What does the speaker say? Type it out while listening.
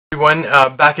Everyone,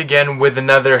 back again with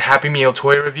another Happy Meal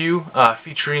toy review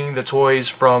featuring the toys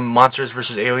from Monsters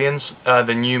vs. Aliens,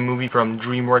 the new movie from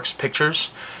DreamWorks Pictures.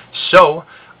 So,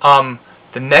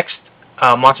 the next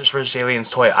Monsters vs. Aliens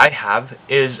toy I have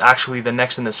is actually the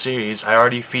next in the series. I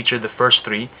already featured the first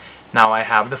three. Now I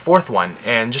have the fourth one.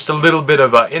 And just a little bit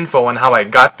of info on how I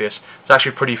got this. It's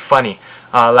actually pretty funny.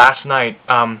 Last night,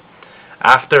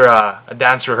 after a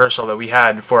dance rehearsal that we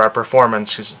had for our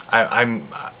performance, because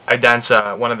I dance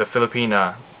one of the Philippine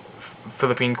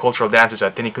cultural dances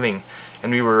at Tinikling,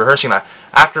 and we were rehearsing that.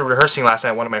 After rehearsing last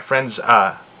night, one of my friends'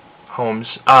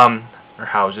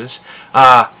 houses,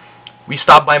 we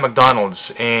stopped by McDonald's,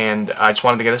 and I just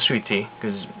wanted to get a sweet tea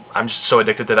because I'm just so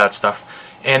addicted to that stuff.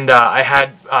 And I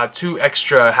had two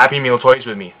extra Happy Meal toys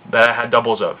with me that I had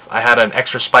doubles of. I had an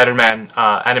extra Spider-Man,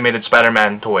 animated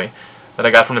Spider-Man toy that I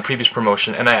got from the previous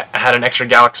promotion, and I had an extra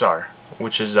Galaxar,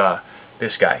 which is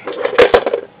this guy.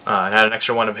 I had an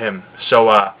extra one of him, so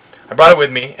I brought it with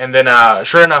me. And then,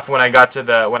 sure enough, when I got to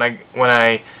the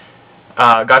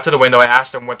got to the window, I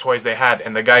asked him what toys they had,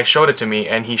 and the guy showed it to me,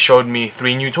 and he showed me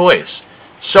 3 new toys.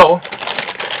 So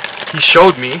he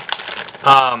showed me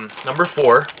number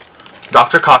 4,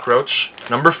 Dr. Cockroach,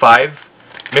 number 5,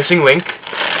 Missing Link,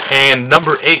 and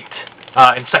number 8,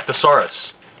 Insectosaurus.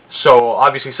 So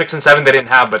obviously 6 and 7 they didn't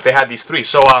have, but they had these 3.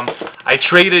 So I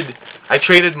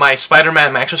traded my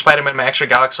Spider-Man, my extra Spider-Man, my extra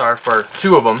Galaxar for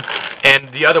 2 of them,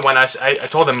 and the other one I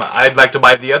told him I'd like to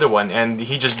buy the other one, and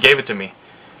he just gave it to me.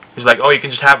 He's like, "Oh, you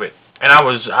can just have it." And I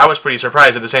was pretty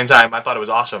surprised at the same time. I thought it was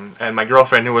awesome, and my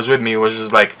girlfriend who was with me was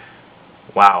just like,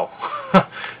 "Wow."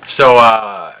 So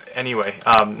anyway,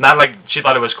 not like she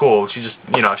thought it was cool. She just,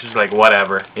 she's like,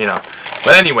 whatever,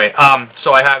 But anyway,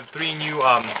 so I have 3 new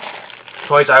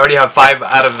toys. I already have 5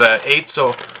 out of the 8,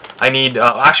 so I need,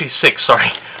 actually 6,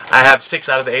 sorry. I have 6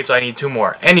 out of the 8, so I need 2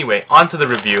 more. Anyway, on to the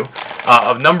review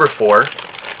of number 4,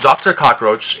 Dr.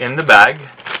 Cockroach in the bag.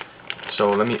 So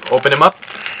let me open him up.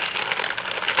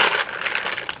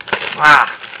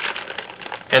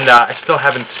 And I still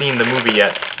haven't seen the movie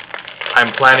yet.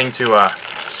 I'm planning to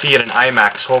see it in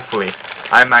IMAX, hopefully.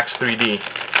 IMAX 3D.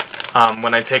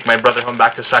 When I take my brother home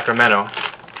back to Sacramento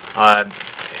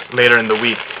later in the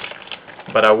week.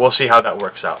 But we'll see how that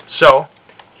works out. So,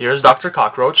 here's Dr.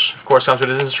 Cockroach. Of course, comes with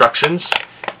his instructions.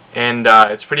 And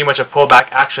it's pretty much a pull-back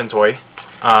action toy.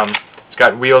 It's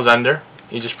got wheels under.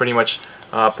 You just pretty much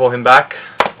pull him back,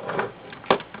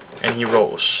 and he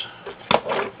rolls.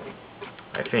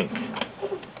 I think.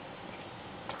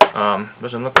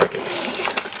 Doesn't look like it.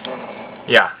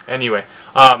 Yeah, anyway.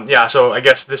 Yeah, so I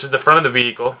guess this is the front of the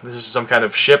vehicle. This is some kind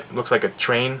of ship. Looks like a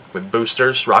train with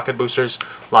boosters, rocket boosters,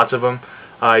 lots of them.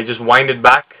 You just wind it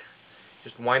back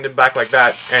like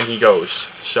that, and he goes.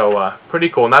 So pretty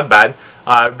cool, not bad.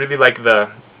 I really like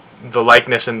the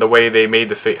likeness and the way they made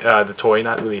the toy,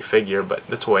 not really a figure, but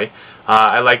the toy.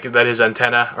 I like that his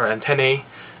antenna, or antennae,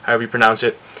 however you pronounce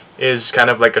it, is kind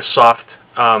of like a soft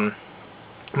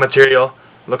material.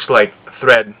 Looks like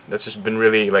thread that's just been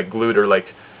really like glued or like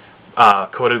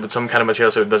coated with some kind of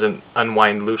material so it doesn't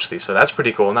unwind loosely. So that's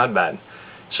pretty cool, not bad.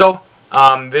 So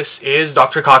this is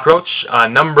Dr. Cockroach,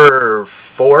 number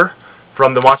 4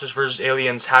 from the Monsters vs.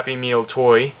 Aliens Happy Meal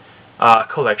toy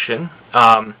collection.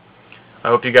 I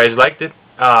hope you guys liked it.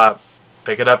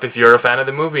 Pick it up if you're a fan of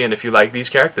the movie and if you like these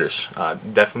characters.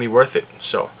 Definitely worth it.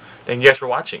 So, thank you guys for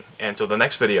watching, and until the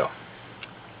next video.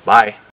 Bye.